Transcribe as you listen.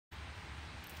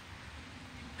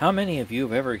How many of you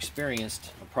have ever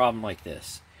experienced a problem like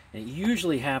this? And it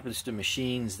usually happens to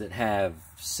machines that have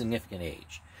significant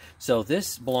age. So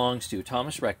this belongs to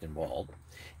Thomas Rechtenwald,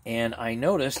 and I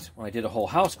noticed when I did a whole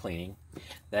house cleaning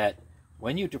that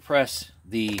when you depress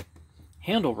the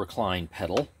handle recline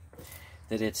pedal,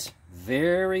 that it's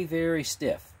very, very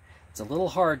stiff. It's a little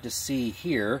hard to see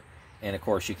here, and of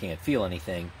course you can't feel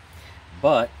anything,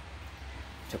 but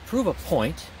to prove a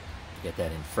point, get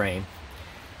that in frame,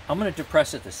 I'm going to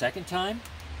depress it the second time.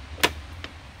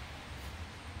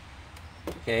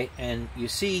 Okay, and you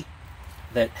see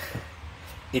that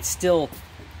it's still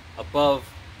above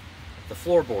the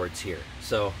floorboards here.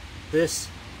 So this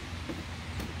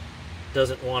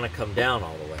doesn't want to come down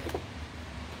all the way.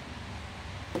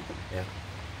 Yeah.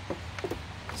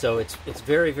 So it's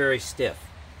very, very stiff.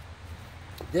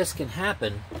 This can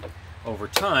happen over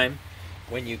time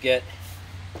when you get...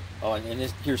 Oh, and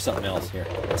here's something else here.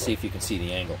 Let's see if you can see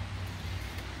the angle.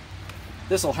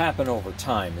 This will happen over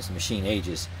time as the machine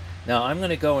ages. Now I'm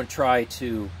going to go and try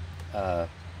to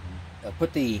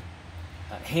put the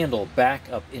handle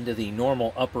back up into the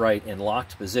normal upright and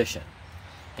locked position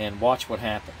and watch what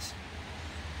happens.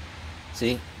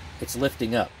 See? It's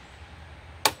lifting up.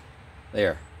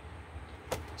 There.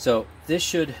 So this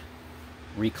should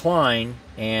recline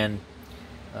and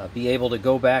be able to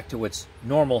go back to its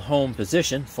normal home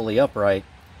position, fully upright,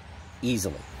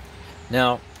 easily.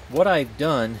 Now, what I've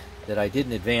done that I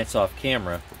didn't advance off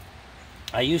camera,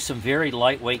 I used some very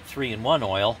lightweight 3-in-1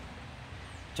 oil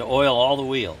to oil all the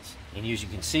wheels. And as you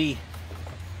can see,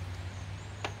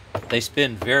 they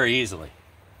spin very easily.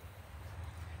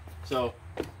 So,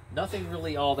 nothing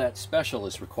really all that special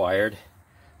is required.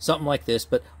 Something like this,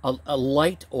 but a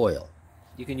light oil.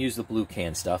 You can use the blue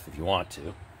can stuff if you want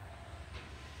to.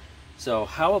 So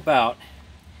how about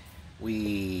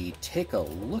we take a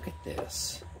look at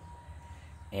this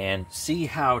and see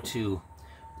how to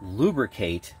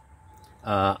lubricate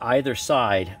either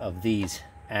side of these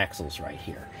axles right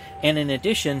here. And in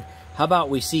addition, how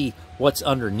about we see what's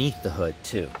underneath the hood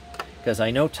too? Because I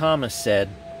know Thomas said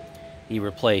he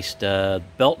replaced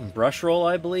belt and brush roll,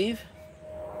 I believe.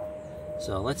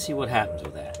 So let's see what happens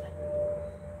with that.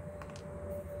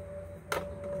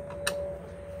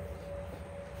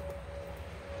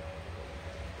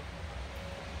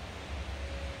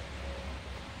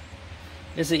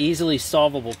 It's an easily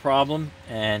solvable problem,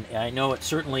 and I know it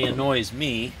certainly annoys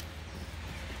me.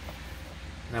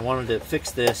 And I wanted to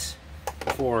fix this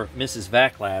before Mrs.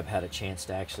 Vaclab had a chance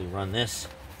to actually run this.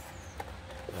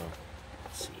 So,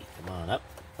 let's see, come on, up,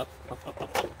 up, up, up,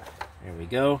 up, up. There we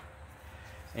go.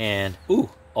 And, ooh,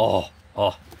 oh.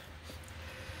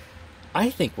 I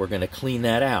think we're going to clean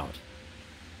that out.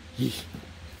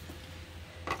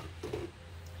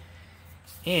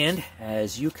 And,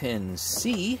 as you can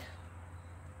see,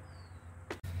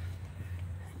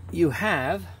 you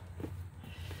have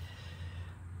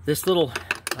this little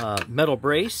metal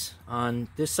brace on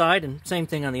this side, and same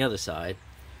thing on the other side.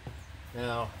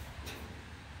 Now,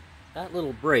 that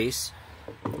little brace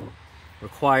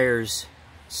requires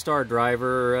star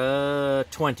driver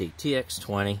 20,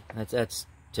 TX20. That's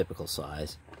typical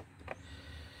size.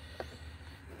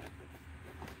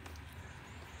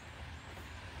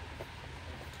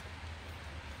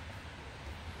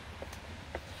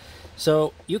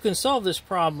 So you can solve this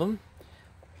problem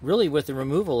really with the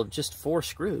removal of just 4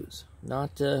 screws.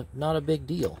 Not a big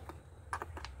deal.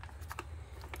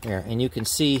 There, and you can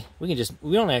see we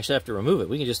don't actually have to remove it.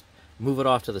 We can just move it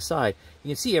off to the side. You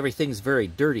can see everything's very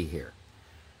dirty here.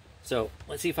 So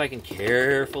let's see if I can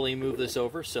carefully move this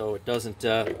over so it doesn't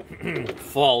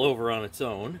fall over on its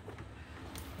own.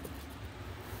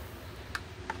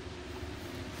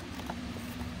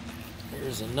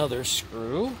 Here's another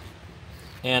screw.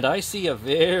 And I see a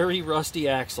very rusty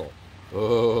axle.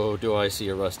 Oh, do I see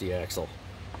a rusty axle.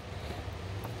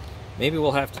 Maybe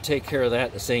we'll have to take care of that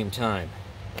at the same time.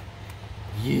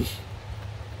 Yee.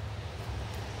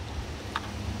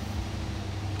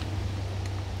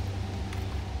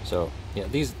 So, yeah,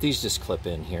 these just clip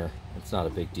in here. It's not a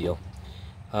big deal.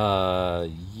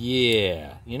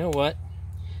 Yeah. You know what?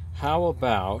 How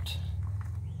about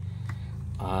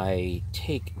I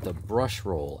take the brush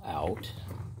roll out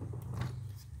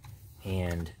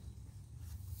and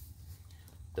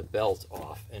the belt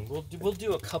off, and we'll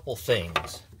do a couple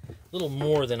things, a little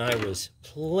more than I was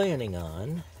planning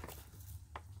on,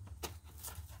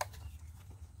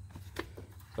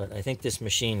 but I think this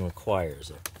machine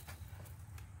requires it.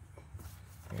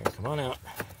 Here, come on out.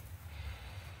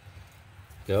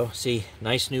 Go. See,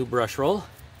 nice new brush roll,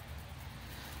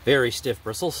 very stiff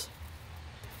bristles,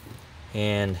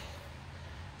 and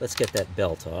let's get that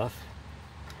belt off.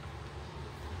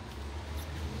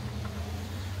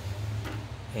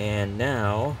 And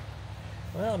now,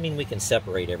 well, I mean, we can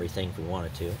separate everything if we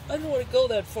wanted to. I don't want to go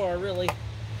that far, really.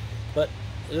 But,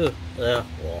 well,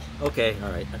 okay,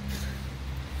 all right.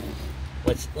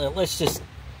 Let's just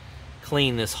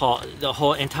clean this the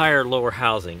whole entire lower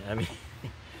housing. I mean,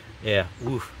 yeah,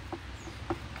 oof.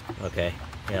 Okay,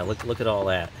 yeah, look at all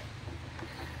that.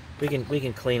 We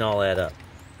can clean all that up,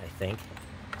 I think.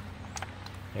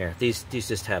 Here, these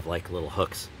just have like little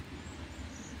hooks,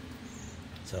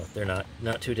 so they're not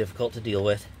too difficult to deal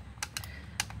with.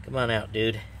 Come on out,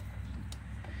 dude.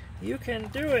 You can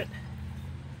do it.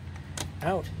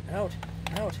 Out, out,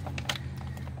 out.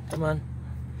 Come on.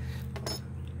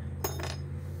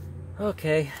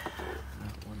 Okay.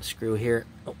 One screw here.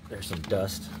 Oh, there's some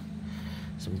dust.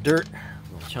 Some dirt.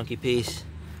 A little chunky piece.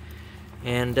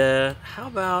 And how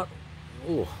about,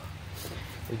 ooh,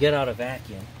 we get out a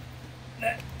vacuum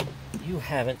that you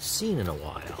haven't seen in a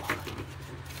while.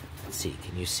 Let's see,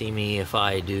 can you see me if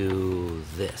I do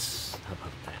this? How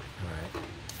about that? All right.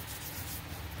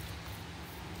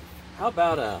 How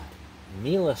about a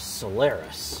Mila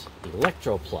Solaris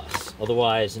Electro Plus,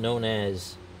 otherwise known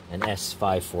as an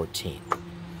S514.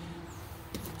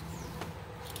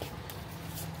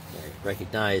 I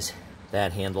recognize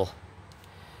that handle.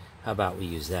 How about we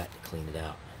use that to clean it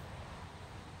out?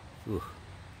 Ooh.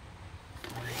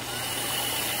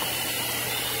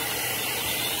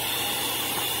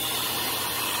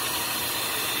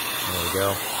 There we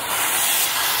go.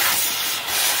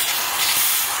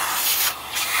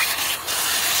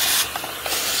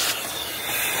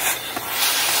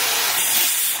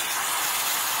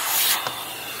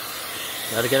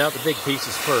 Got to get out the big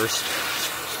pieces first.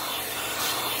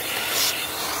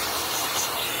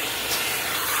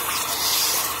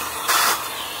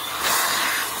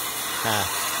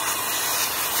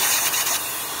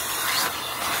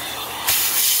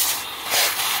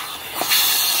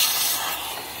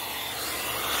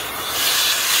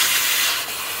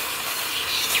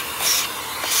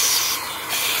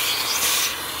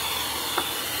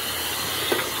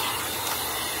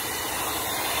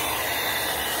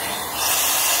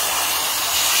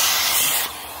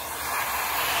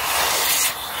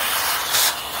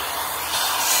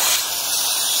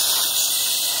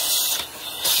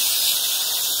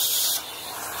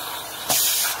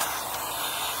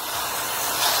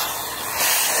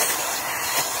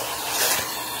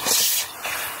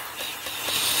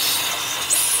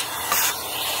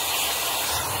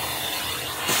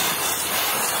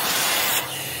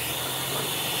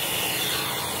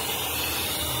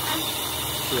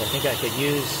 I think I could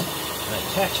use an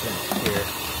attachment here.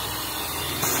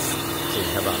 Let's see,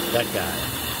 how about that guy?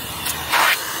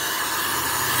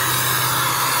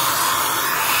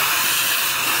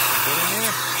 Get in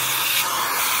there.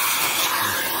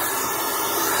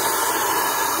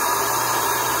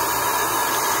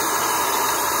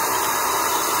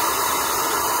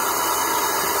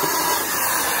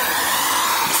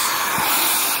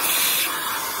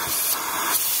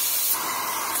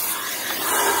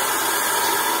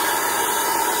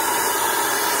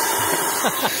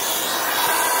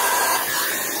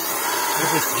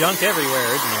 There's just junk everywhere,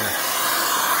 isn't there?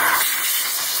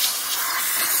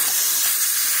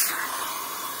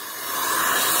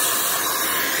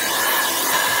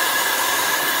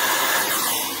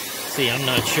 See, I'm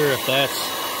not sure if that's...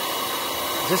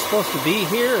 Is this supposed to be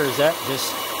here, or is that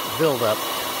just buildup?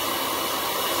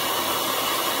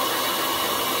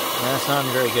 That's not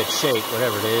in very good shape,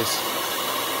 whatever it is.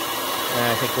 And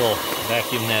I think we'll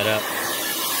vacuum that up.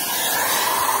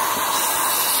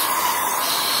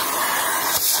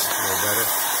 Better.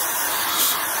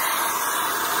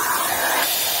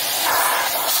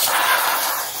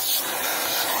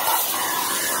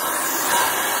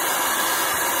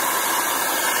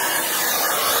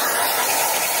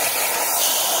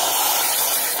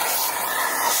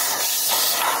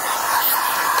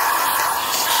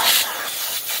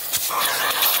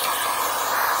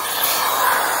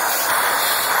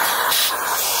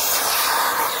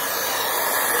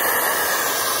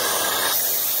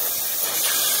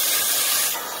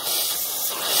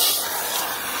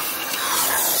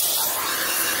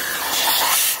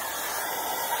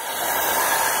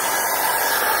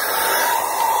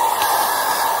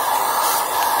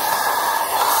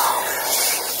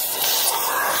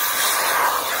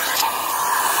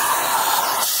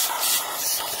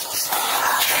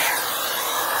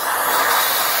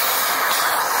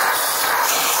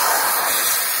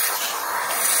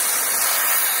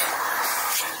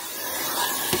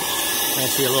 I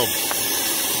see a little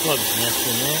bug's nest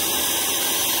in there.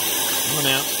 Come on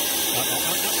out. Out.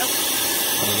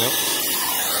 There we go.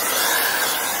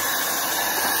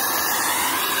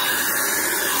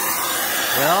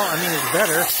 Well, I mean, it's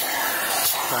better,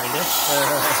 kind of.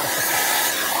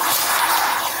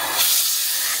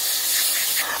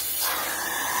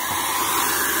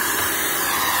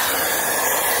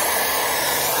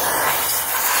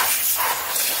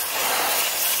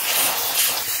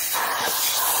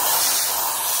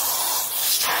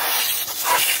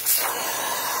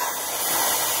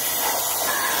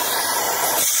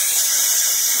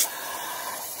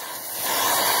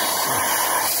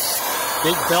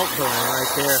 Big belt burn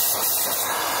right there.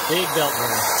 Big belt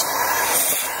burn.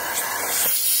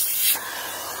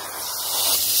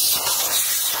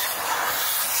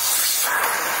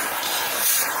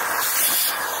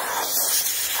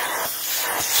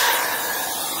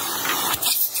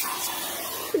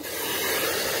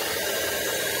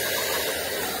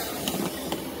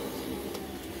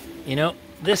 You know,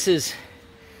 this is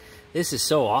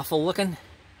so awful looking.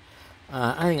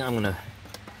 I think I'm gonna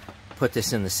put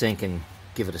this in the sink and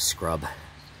give it a scrub.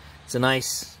 It's a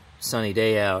nice sunny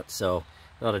day out, so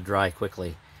it ought to dry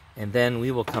quickly. And then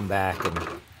we will come back and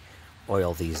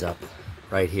oil these up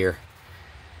right here.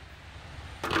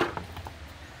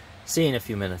 See you in a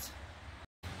few minutes.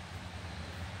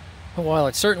 Well, while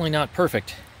it's certainly not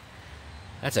perfect,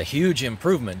 that's a huge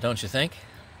improvement, don't you think?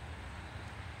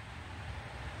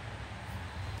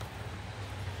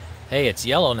 Hey, it's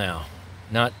yellow now,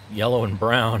 not yellow and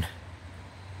brown.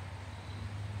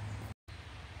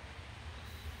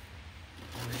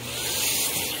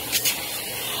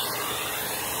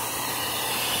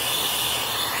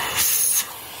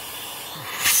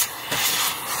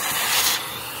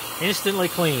 Instantly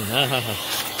clean.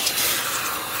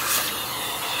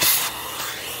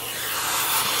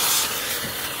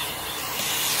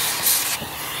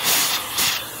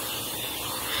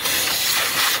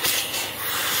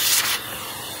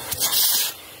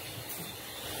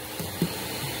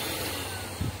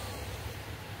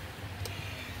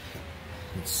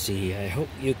 Let's see, I hope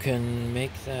you can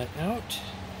make that out.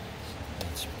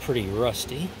 It's pretty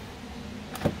rusty.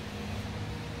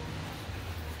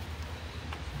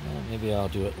 Maybe I'll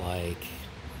do it like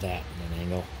that in an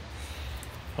angle.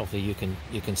 Hopefully you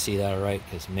can see that all right,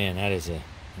 because man, that is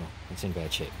it's in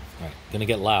bad shape. All right, gonna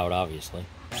get loud, obviously.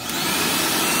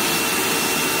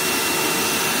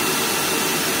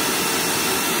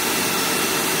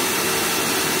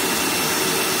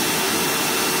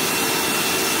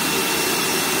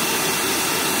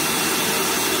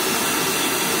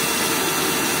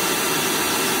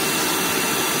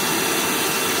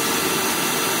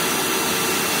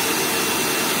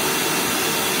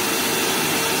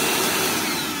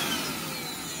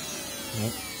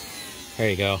 There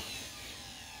you go.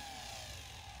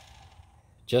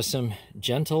 Just some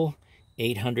gentle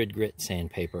 800 grit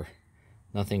sandpaper.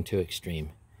 Nothing too extreme.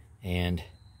 And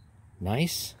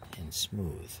nice and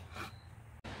smooth.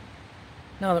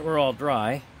 Now that we're all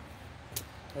dry,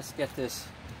 let's get this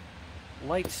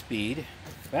Lightspeed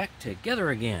back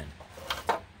together again.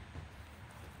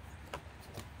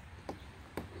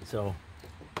 So,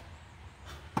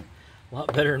 a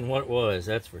lot better than what it was,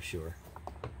 that's for sure.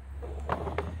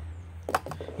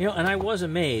 You know, and I was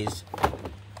amazed.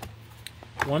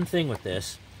 One thing with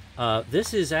this,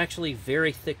 this is actually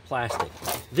very thick plastic.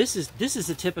 This is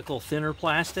a typical thinner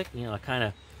plastic. You know, it kind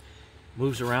of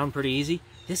moves around pretty easy.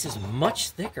 This is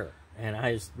much thicker, and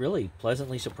I was really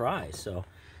pleasantly surprised. So,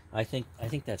 I think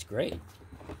that's great.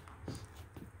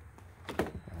 All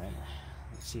right,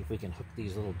 let's see if we can hook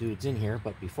these little dudes in here.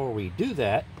 But before we do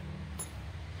that,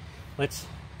 let's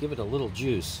give it a little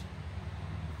juice.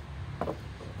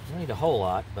 Don't need a whole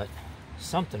lot, but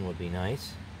something would be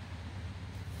nice.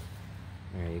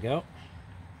 There you go.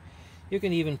 You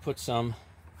can even put some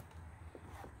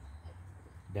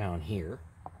down here,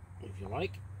 if you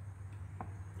like.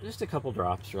 Just a couple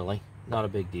drops, really. Not a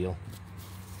big deal.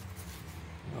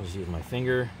 I'll just use my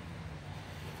finger.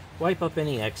 Wipe up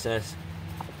any excess.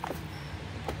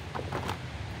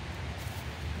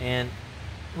 And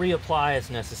reapply as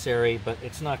necessary, but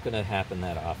it's not going to happen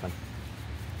that often.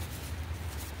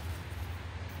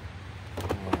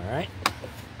 Alright,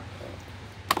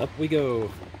 up we go.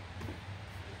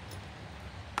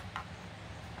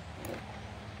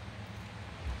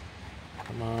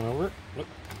 Come on over. Look.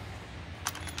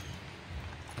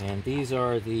 And these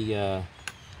are the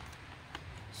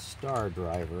star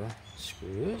driver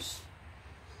screws.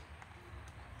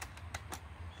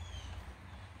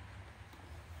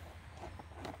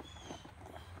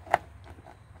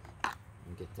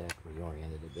 Get that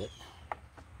reoriented a bit.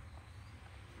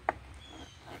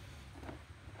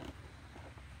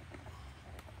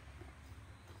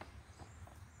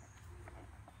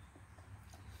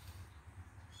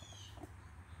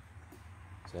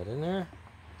 Is that in there?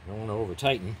 don't want to over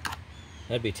tighten.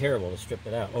 That'd be terrible to strip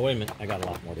it out. Oh, wait a minute. I got a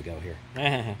lot more to go here.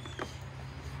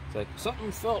 It's like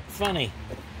something felt funny.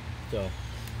 So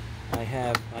I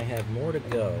have more to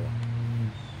go.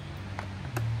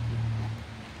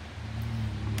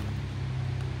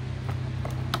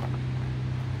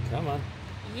 Come on.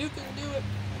 You can do it.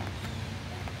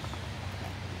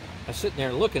 I was sitting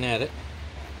there looking at it.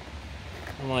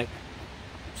 I'm like,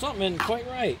 something isn't quite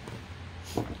right.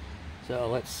 So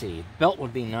let's see. Belt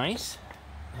would be nice.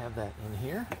 Have that in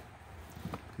here.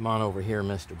 Come on over here,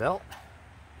 Mr. Belt.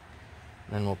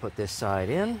 Then we'll put this side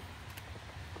in.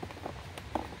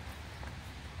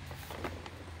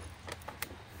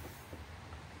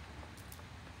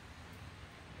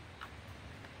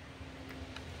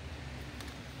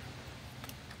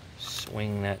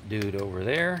 Swing that dude over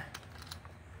there.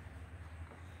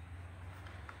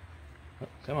 Oh,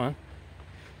 come on.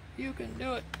 You can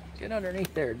do it. Get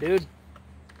underneath there, dude.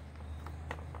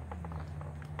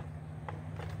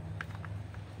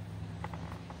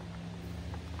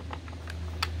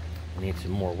 I need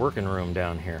some more working room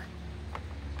down here.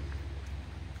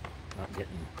 Not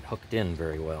getting hooked in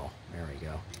very well. There we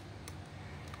go.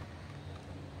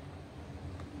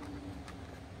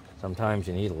 Sometimes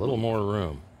you need a little more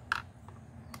room.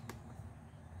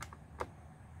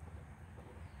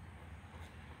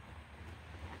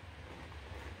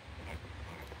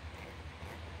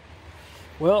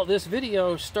 Well, this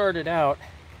video started out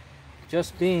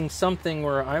just being something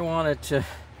where I wanted to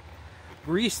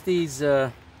grease these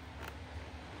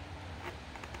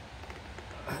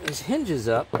hinges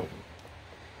up,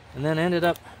 and then ended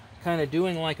up kind of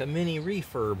doing like a mini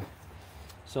refurb.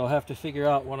 So I'll have to figure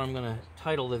out what I'm going to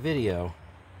title the video.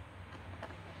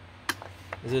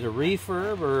 Is it a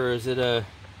refurb, or is it a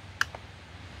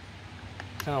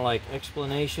kind of like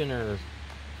explanation or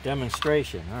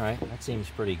demonstration? All right, that seems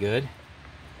pretty good.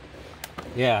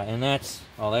 Yeah, and that's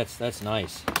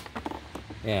nice.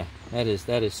 Yeah, that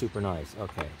is super nice.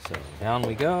 Okay, so down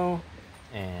we go,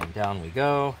 and down we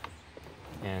go,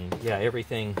 and yeah,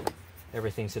 everything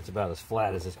sits about as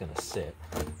flat as it's going to sit.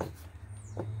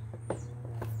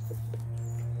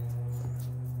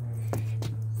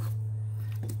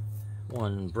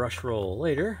 One brush roll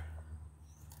later.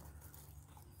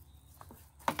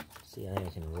 See, I think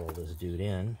I can roll this dude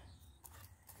in.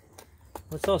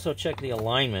 Let's also check the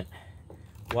alignment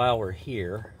while we're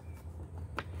here.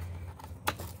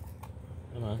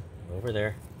 Come on, over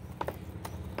there.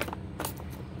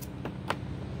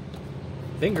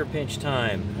 Finger pinch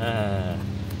time.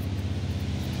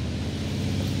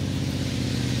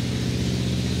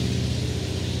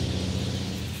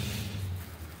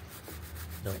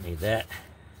 Don't need that.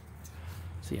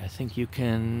 See, I think you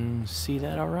can see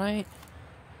that all right.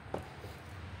 All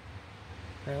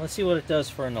right, let's see what it does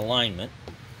for an alignment.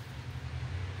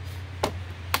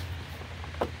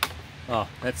 Oh,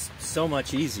 that's so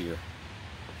much easier.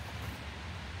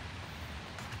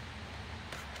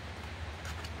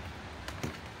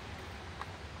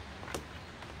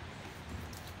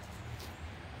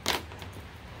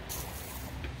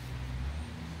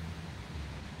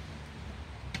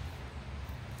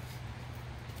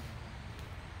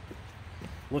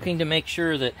 Looking to make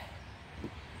sure that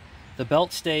the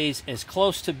belt stays as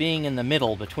close to being in the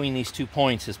middle between these 2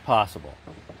 points as possible.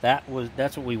 That's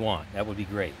what we want. That would be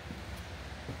great.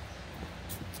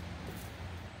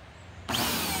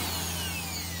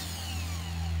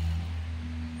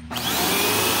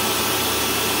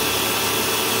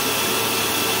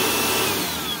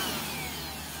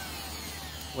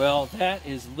 Well, that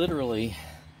is literally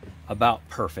about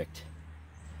perfect.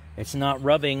 It's not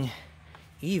rubbing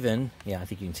even, yeah, I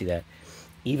think you can see that,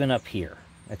 even up here.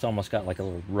 It's almost got like a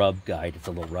little rub guide. It's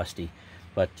a little rusty.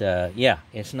 But yeah,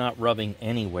 it's not rubbing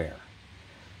anywhere.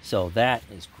 So that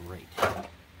is great.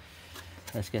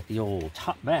 Let's get the old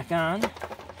top back on.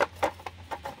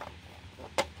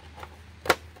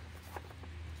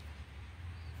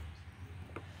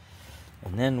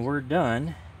 And then we're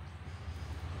done.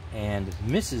 And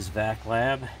Mrs. Vac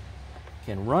Lab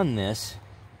can run this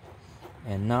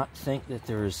and not think that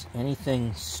there's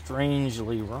anything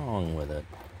strangely wrong with it.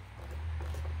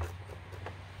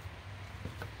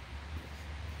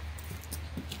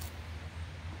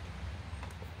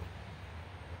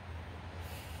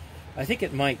 I think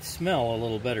it might smell a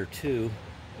little better too.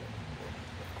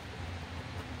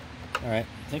 All right,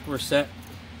 I think we're set.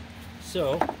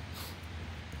 So,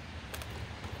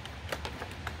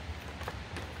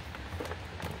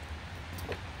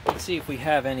 let's see if we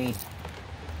have any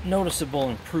noticeable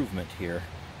improvement here.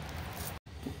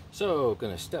 So,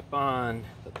 gonna step on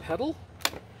the pedal.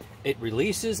 It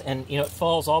releases and, you know, it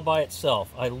falls all by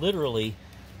itself. I literally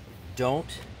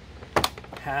don't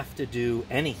have to do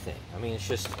anything. I mean, it's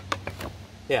just,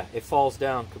 yeah, it falls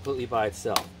down completely by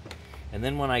itself. And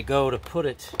then when I go to put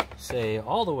it, say,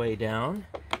 all the way down,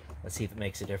 let's see if it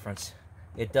makes a difference.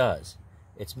 It does.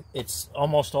 It's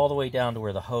almost all the way down to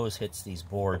where the hose hits these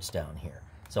boards down here.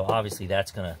 So obviously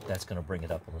that's gonna bring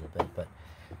it up a little bit, but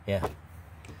yeah.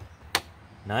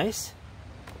 Nice.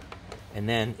 And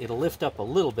then it'll lift up a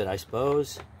little bit, I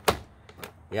suppose.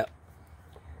 Yep.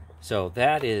 So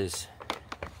that's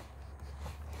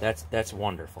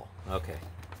wonderful. Okay.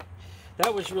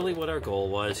 That was really what our goal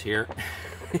was here.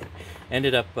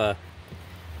 Ended up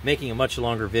making a much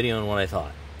longer video than what I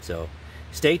thought. So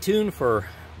stay tuned for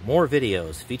more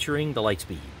videos featuring the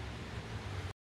Lightspeed.